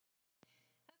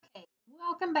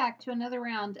Welcome back to another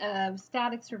round of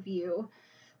statics review.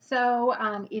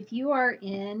 If you are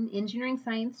in Engineering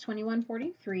Science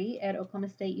 2143 at Oklahoma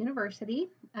State University,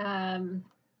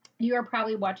 you are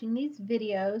probably watching these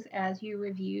videos as you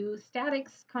review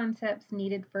statics concepts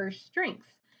needed for strengths.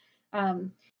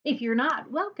 If you're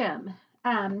not, welcome.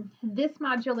 This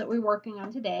module that we're working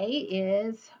on today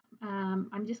is,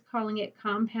 I'm just calling it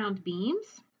compound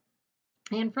beams.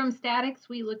 And from statics,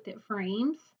 we looked at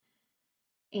frames,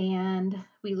 and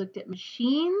we looked at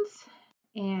machines,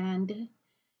 and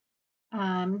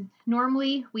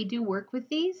normally we do work with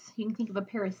these. You can think of a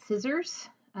pair of scissors.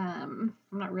 I'm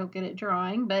not real good at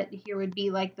drawing, but here would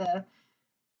be like the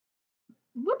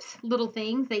little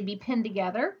things. They'd be pinned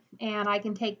together, and I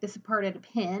can take this apart at a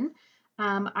pin.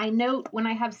 I note when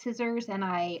I have scissors and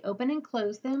I open and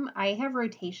close them, I have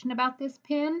rotation about this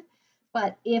pin,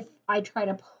 but if I try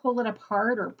to pull it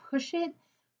apart or push it,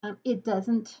 it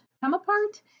doesn't come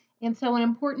apart. And so an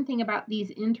important thing about these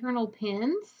internal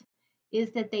pins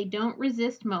is that they don't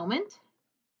resist moment,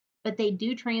 but they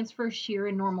do transfer shear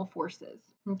and normal forces,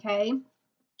 okay?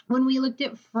 When we looked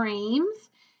at frames,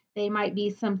 they might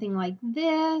be something like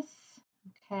this,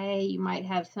 okay? You might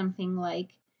have something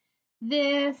like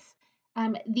this.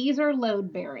 These are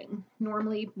load bearing.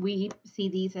 Normally we see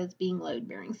these as being load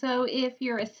bearing. So if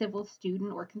you're a civil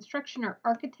student or construction or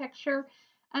architecture,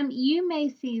 you may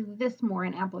see this more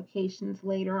in applications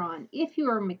later on. If you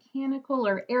are mechanical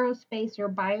or aerospace or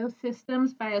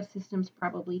biosystems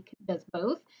probably does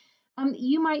both.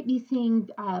 You might be seeing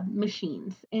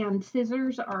machines, and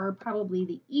scissors are probably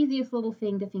the easiest little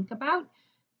thing to think about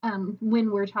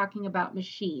when we're talking about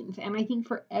machines. And I think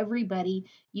for everybody,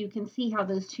 you can see how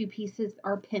those two pieces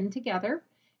are pinned together.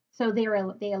 So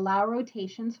they allow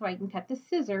rotation, so I can cut the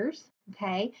scissors,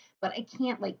 okay? But I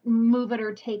can't like move it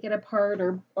or take it apart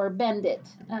or bend it.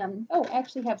 I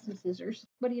actually have some scissors.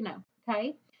 What do you know,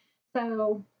 okay?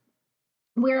 So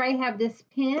where I have this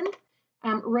pin,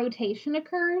 rotation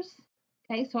occurs,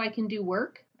 okay? So I can do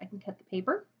work. I can cut the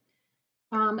paper.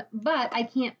 But I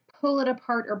can't pull it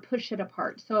apart or push it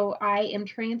apart. So I am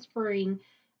transferring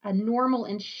normal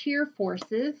and shear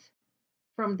forces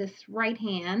from this right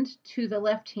hand to the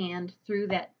left hand through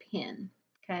that pin,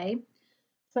 okay?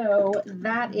 So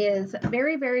that is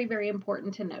very, very, very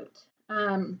important to note.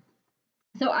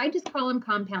 So I just call them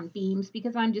compound beams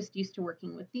because I'm just used to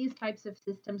working with these types of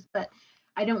systems, but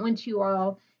I don't want you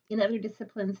all in other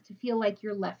disciplines to feel like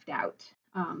you're left out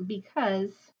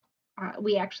because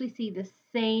we actually see the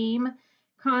same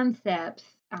concepts.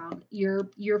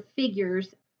 Your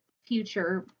figures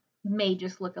future may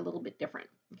just look a little bit different,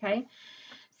 okay?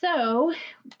 So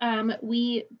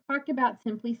we talked about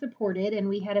simply supported, and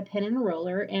we had a pin and a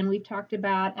roller, and we've talked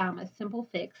about a simple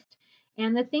fixed.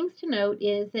 And the things to note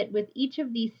is that with each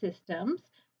of these systems,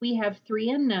 we have three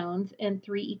unknowns and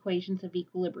three equations of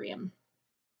equilibrium.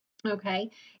 Okay,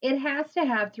 it has to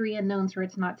have three unknowns or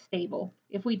it's not stable.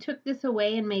 If we took this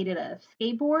away and made it a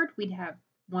skateboard, we'd have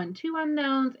 1, 2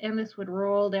 unknowns, and this would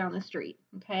roll down the street.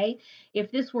 Okay, if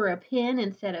this were a pin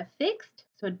instead of fixed,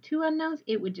 so 2 unknowns,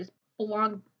 it would just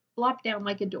flop down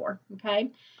like a door.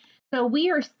 Okay, so we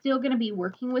are still going to be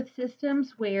working with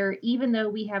systems where even though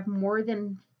we have more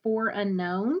than 4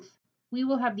 unknowns, we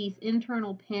will have these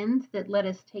internal pins that let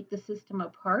us take the system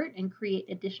apart and create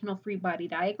additional free body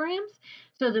diagrams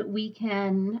so that we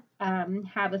can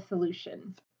have a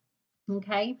solution.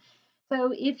 Okay,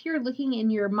 so if you're looking in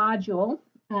your module,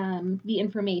 the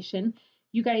information,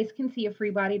 you guys can see a free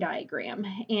body diagram,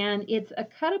 and it's a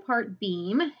cut apart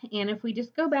beam. And if we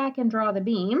just go back and draw the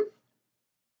beam,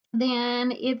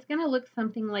 then it's going to look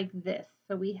something like this.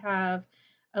 So we have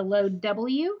a load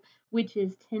W, which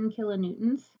is 10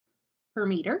 kilonewtons per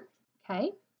meter,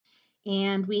 okay?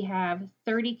 And we have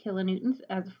 30 kilonewtons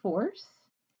as a force.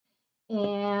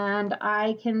 And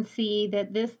I can see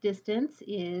that this distance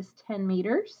is 10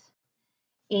 meters.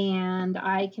 And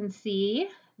I can see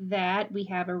that we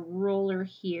have a roller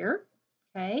here,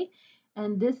 okay?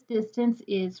 And this distance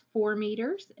is 4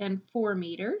 meters and 4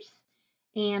 meters.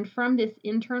 And from this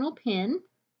internal pin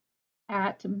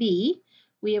at B,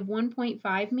 we have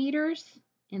 1.5 meters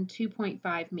and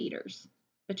 2.5 meters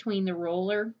between the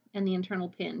roller and the internal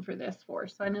pin for this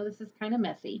force. So I know this is kind of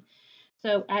messy.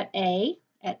 So at A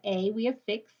we have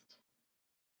fixed,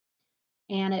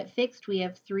 and at fixed we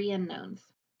have 3 unknowns,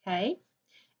 okay?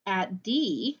 At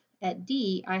D,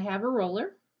 I have a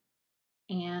roller,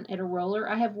 and at a roller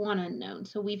I have 1 unknown.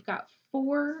 So we've got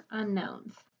 4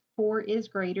 unknowns. 4 is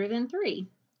greater than 3,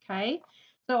 okay?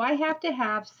 So I have to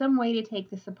have some way to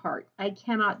take this apart. I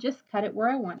cannot just cut it where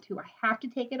I want to. I have to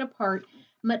take it apart,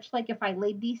 much like if I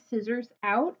laid these scissors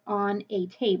out on a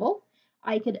table.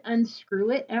 I could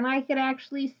unscrew it and I could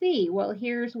actually see, well,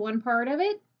 here's one part of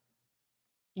it,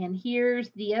 and here's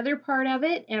the other part of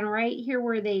it, and right here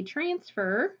where they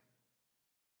transfer,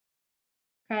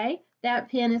 okay, that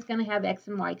pin is going to have X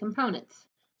and Y components.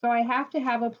 So I have to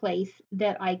have a place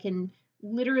that I can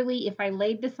literally, if I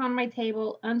laid this on my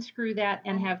table, unscrew that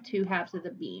and have two halves of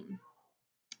the beam.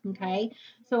 Okay,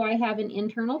 so I have an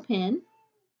internal pin,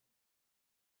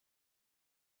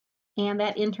 and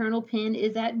that internal pin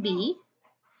is at B.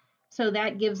 So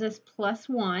that gives us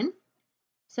 +1.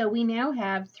 So we now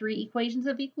have 3 equations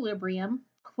of equilibrium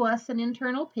plus an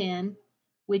internal pin,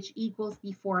 which equals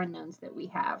the 4 unknowns that we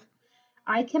have.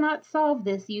 I cannot solve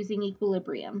this using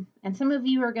equilibrium. And some of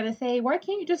you are going to say, why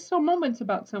can't you just sum moments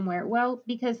about somewhere? Well,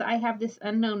 because I have this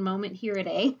unknown moment here at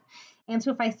A. And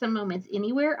so if I sum moments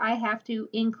anywhere, I have to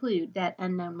include that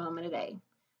unknown moment at A.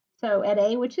 So at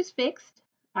A, which is fixed,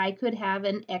 I could have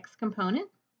an X component,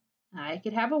 I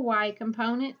could have a Y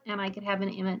component, and I could have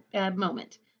a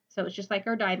moment. So it's just like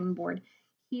our diving board.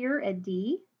 Here at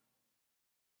D,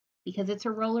 because it's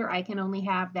a roller, I can only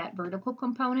have that vertical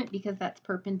component because that's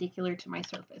perpendicular to my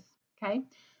surface, okay?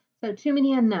 So too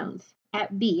many unknowns.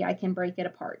 At B, I can break it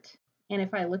apart. And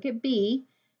if I look at B,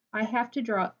 I have to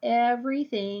draw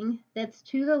everything that's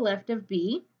to the left of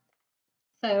B.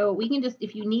 So we can just,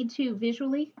 if you need to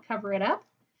visually, cover it up.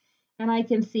 And I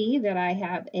can see that I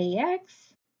have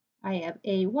AX, I have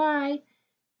AY,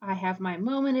 I have my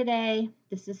moment at A.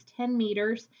 This is 10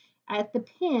 meters. At the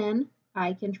pin,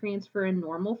 I can transfer a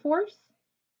normal force,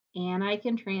 and I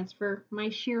can transfer my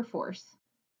shear force,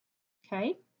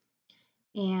 okay?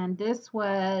 And this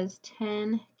was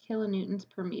 10 kilonewtons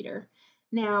per meter.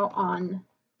 Now on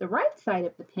the right side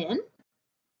of the pin,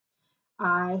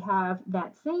 I have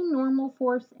that same normal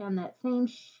force and that same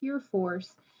shear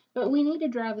force, but we need to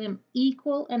draw them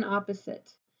equal and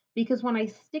opposite, because when I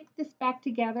stick this back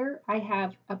together, I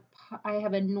have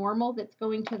a normal that's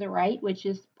going to the right, which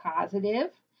is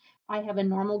positive. I have a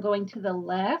normal going to the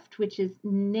left, which is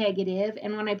negative.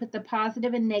 And when I put the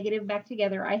positive and negative back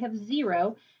together, I have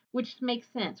 0, which makes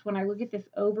sense. When I look at this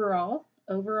overall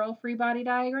free body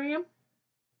diagram,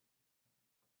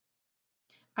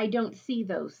 I don't see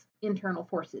those internal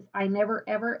forces. I never,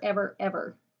 ever, ever,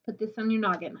 ever, put this on your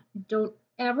noggin, don't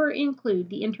ever include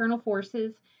the internal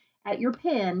forces at your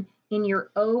pin in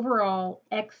your overall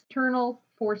external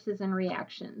forces and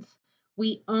reactions.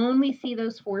 We only see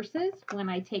those forces when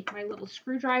I take my little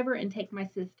screwdriver and take my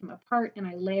system apart and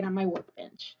I lay it on my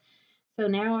workbench. So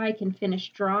now I can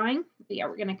finish drawing. But yeah,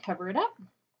 we're going to cover it up.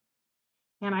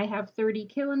 And I have 30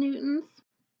 kilonewtons,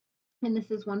 and this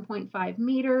is 1.5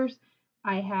 meters.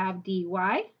 I have dy,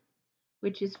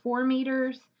 which is 4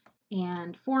 meters,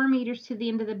 and 4 meters to the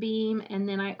end of the beam. And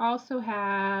then I also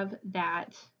have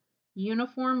that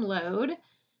uniform load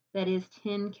that is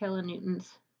 10 kilonewtons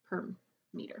per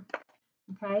meter.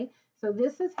 Okay, so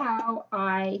this is how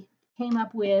I came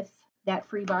up with that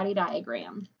free body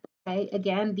diagram. Okay,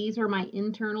 again, these are my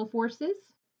internal forces.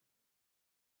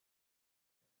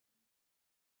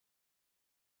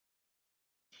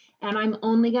 And I'm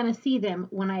only going to see them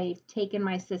when I've taken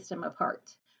my system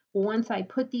apart. Once I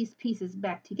put these pieces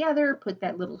back together, put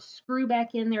that little screw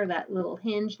back in there, that little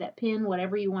hinge, that pin,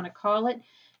 whatever you want to call it,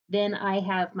 then I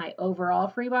have my overall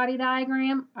free body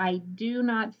diagram. I do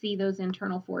not see those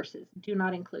internal forces. Do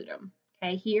not include them.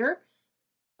 Okay, here,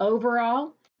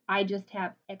 overall, I just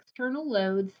have external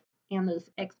loads and those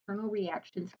external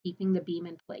reactions keeping the beam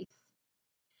in place.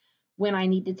 When I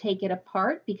need to take it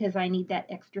apart because I need that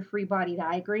extra free body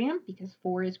diagram because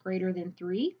 4 is greater than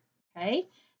 3, okay,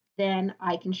 then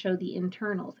I can show the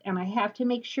internals. And I have to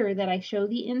make sure that I show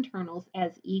the internals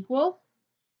as equal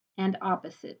and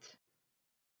opposite.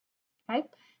 Okay,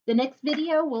 the next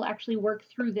video will actually work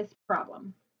through this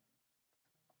problem.